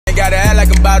Gotta act like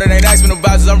I'm about it, ain't asking no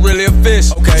vouchers, I'm really a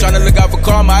fish. Okay. Trying to look out for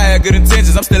karma, I had good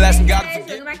intentions, I'm still asking God. Guys,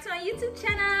 welcome back to my YouTube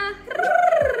channel.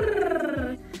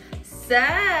 So,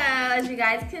 as you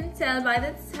guys can tell by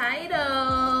the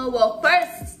title, well,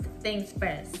 first things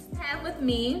first, I have with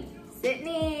me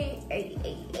Sydney.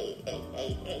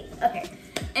 Okay,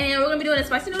 and we're gonna be doing a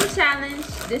spicy noodle challenge.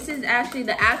 This is actually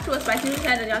the actual spicy noodle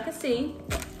challenge, y'all can see.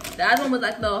 The other one was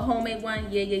like the homemade one.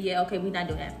 Yeah. Okay, we're not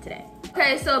doing that today.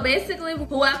 Okay, so basically,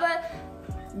 whoever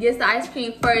gets the ice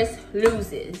cream first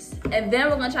loses. And then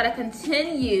we're gonna try to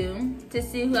continue to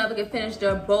see whoever can finish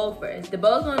their bowl first. The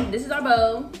bowl's going, this is our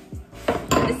bowl.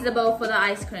 This is the bowl for the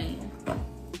ice cream.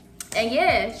 And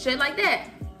yeah, straight like that.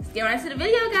 Let's get right into the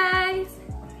video, guys.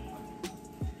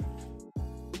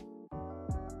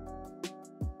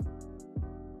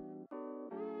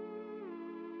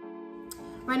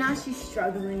 Right now she's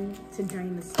struggling to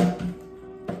drain the stuff.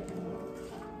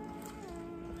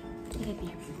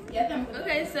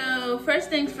 Okay, so first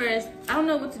things first. I don't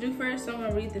know what to do first, so I'm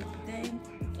gonna read the thing.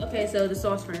 Okay, so the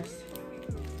sauce first.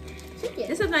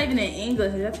 This is not even in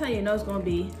English. That's how you know it's gonna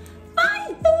be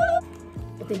fine.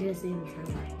 If they didn't see it,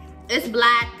 It's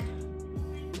black.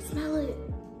 smell it.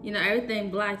 You know, everything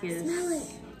black is. Smell it.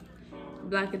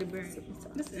 Black of the berry.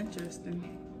 That's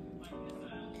interesting.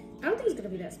 I don't think it's gonna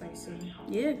be that spicy.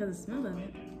 Yeah, because the smell of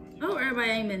it. Oh,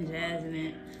 everybody ain't been jazzing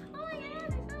it. Oh my god,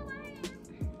 it's so white.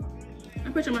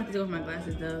 I'm pretty sure I'm gonna have to go with my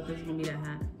glasses though, because it's gonna be that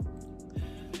hot.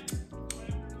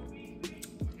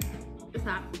 It's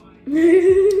hot.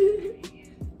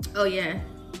 Oh yeah,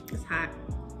 it's hot.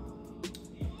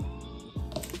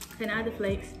 Okay, now I add the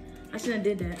flakes. I shouldn't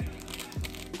have did that.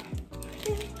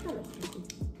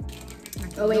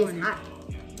 Oh wait, it's hot.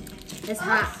 It's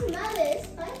hot. I smell it, it's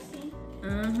spicy.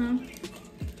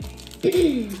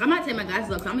 I might take my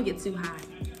glasses off because I'm gonna get too hot.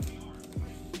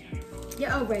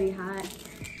 You're already hot.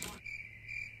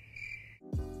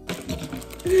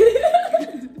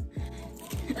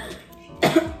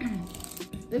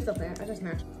 It's so fair. I just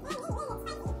smashed.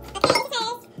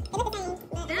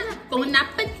 Bon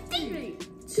appetit! 3,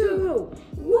 2,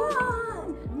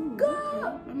 1,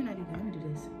 go! Let me not do that. Let me do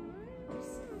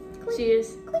this. Cheers.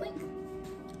 Clink.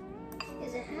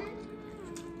 Is it hot?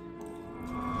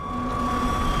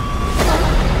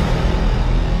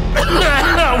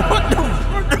 What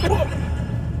the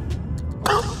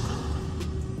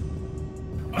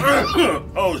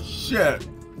Oh shit.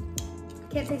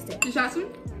 Can't taste it. You shot some?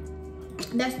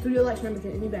 That's 3 like shrimp.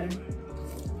 Any better?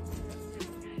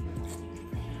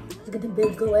 Look at the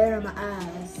big glare in my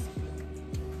eyes.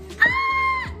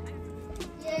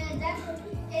 Yeah, that's what.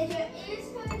 Is your ears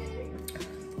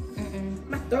hurting?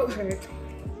 My throat hurt.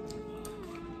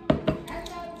 I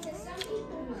thought to some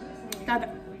people.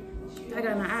 I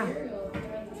got my eye.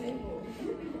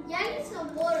 Yeah, I need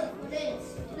some water for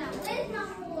this. Now, where's my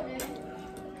water?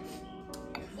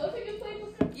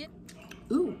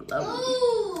 Ooh, lovely.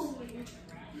 Ooh!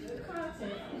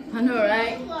 I know,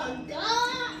 right? Oh my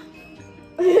god!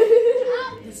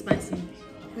 It's spicy.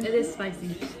 It is spicy.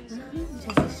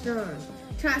 Tasty strong.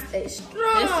 Try to stay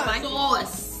strong. It's spicy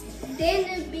sauce.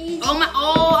 Then the bees. Oh my!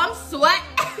 Oh, I'm sweating.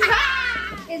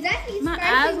 Exactly My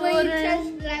spicy eyes when you watering.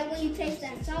 taste, like when you taste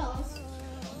that sauce.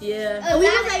 Yeah. And we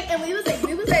was like,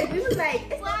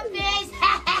 What is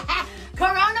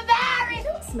Coronavirus.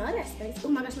 don't smell that spice. Oh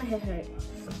my gosh, my head hurt.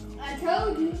 I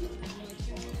told you.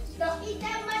 Don't eat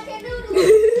that much of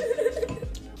noodles.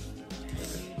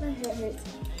 My head hurts.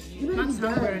 You My better be tongue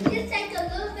done. burns. Just take a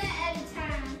little bit at a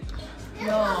time. It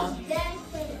No. was damn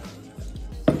quick.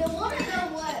 You wanna know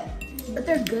what? But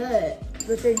they're good.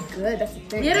 That's the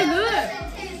thing. Yeah, they're good.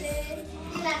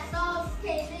 And that sauce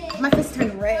came in. My face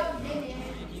turned red.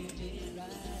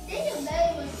 Then your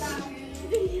belly was sour.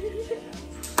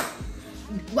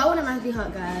 Why wouldn't mine be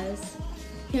hot, guys?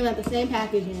 Came out the same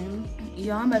packaging.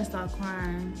 Yo, I'm about to start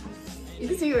crying. You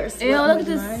can see your sweat. Ew, look on at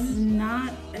this. mine.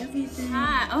 Not everything.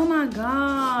 Hot. Oh my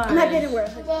god. I'm not getting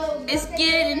worse. Well, It's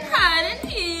getting hot in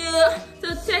here.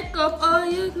 So take off all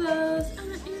your clothes.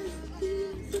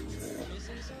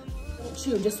 Don't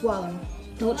chew, just swallow.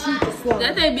 Don't chew, just swallow.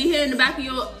 That thing be here in the back of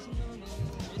your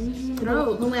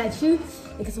throat. When I chew,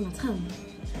 it gets on my tongue.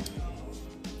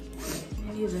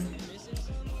 Me either.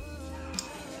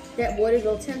 That water's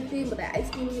a little tempting, but that ice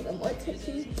cream is even more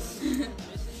tempting.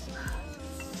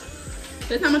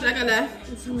 That's how much I got left.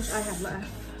 That's how much I have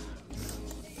left.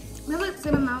 Remember, it's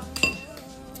in my mouth.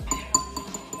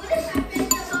 what if I finish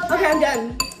the whole Okay, I'm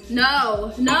done.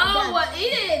 No,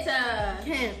 eat it.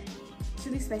 Can't.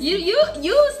 Chili spicy.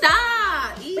 You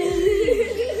stop. Eat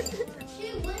it.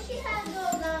 When she had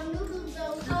those noodles,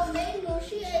 those homemade noodles,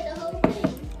 she ate the whole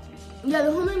thing. Yeah,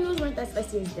 the homemade noodles weren't that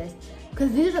spicy as this.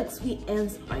 Cause these are sweet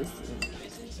and spicy.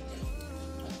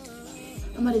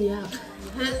 I'm gonna be out.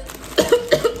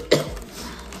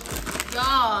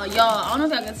 Y'all, I don't know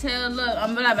if y'all can tell. Look,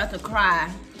 I'm really about to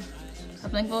cry. I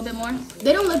think a little bit more.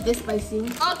 They don't look this spicy.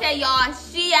 Okay, y'all,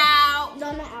 she out. No,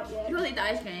 I'm not out yet. You really eat the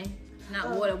ice cream, not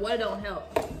water. Water don't help.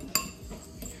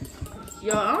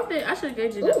 Yo, I don't think I should have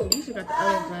gave you that. You should got the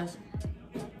other glass.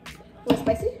 What,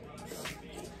 spicy?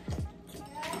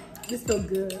 It's so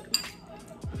good.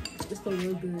 It's so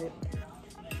real good.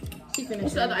 She finished.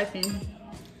 What's the other ice cream?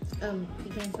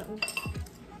 Pecan something.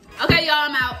 Okay, y'all,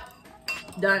 I'm out.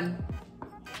 Done.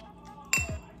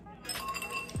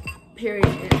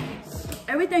 Period.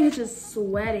 Everything is just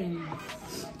sweating.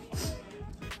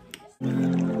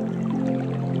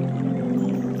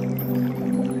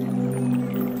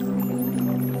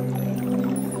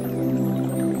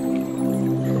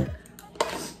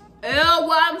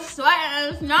 I'm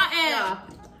sweating. It's not in.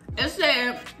 It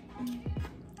said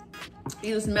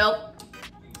use milk,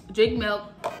 drink milk,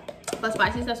 but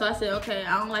spicy stuff. So I said, okay,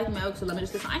 I don't like milk, so let me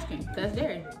just get some ice cream. That's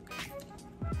dairy.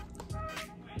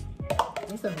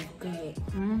 It's so good.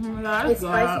 It's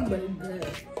spicy, but it's good.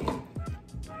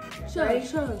 Chug.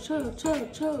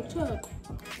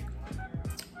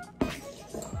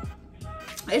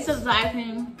 It's just ice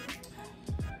cream.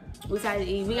 We decided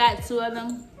to eat. We got 2 of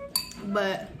them,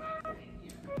 but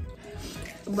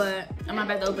I'm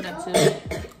about to open up 2. So.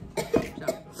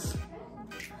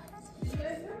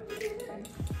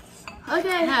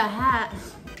 Okay. I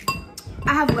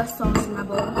have less sauce in my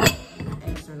bowl.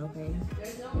 It's not okay.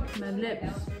 My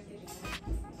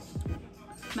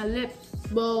lips.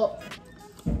 But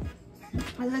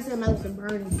as I said, my lips are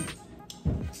burning.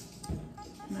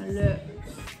 My lips.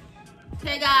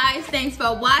 Okay, guys, thanks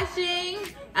for watching.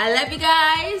 I love you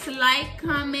guys. Like,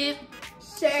 comment,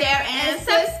 share and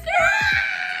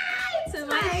subscribe to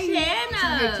my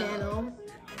channel.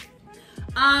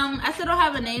 I still don't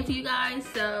have a name for you guys,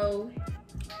 so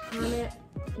Comment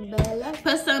below.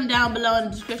 put some down below in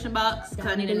the description box. Cause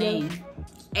I need a name.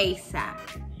 ASAP.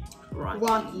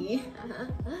 Rocky.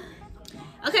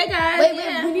 Okay, guys. Wait,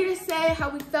 we need to say how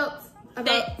we felt about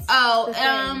it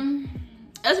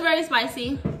was very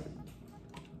spicy.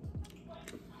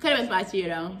 Could have been spicier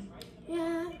though.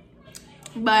 Yeah.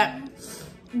 But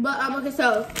okay,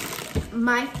 so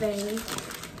my thing,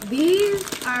 these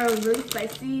are really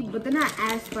spicy, but they're not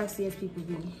as spicy as people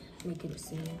be making it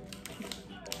seem.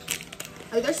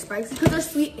 Like, they're spicy because they're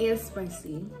sweet and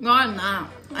spicy. no, I'm not.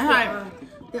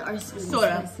 They are sweet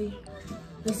Sorta. and spicy.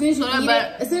 As soon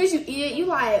as you eat it, you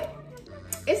like,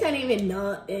 it's not even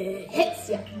numb. It hits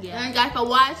you. Yeah. Thank you guys for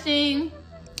watching.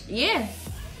 Yeah.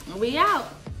 We out.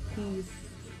 Peace.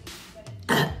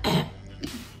 Ain't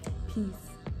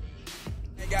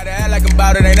gotta act like I'm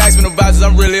about it, ain't asking no vouchers,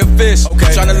 I'm really a fish.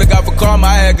 Okay. Tryna look out for karma,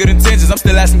 I had good intentions, I'm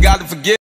still asking God to forgive.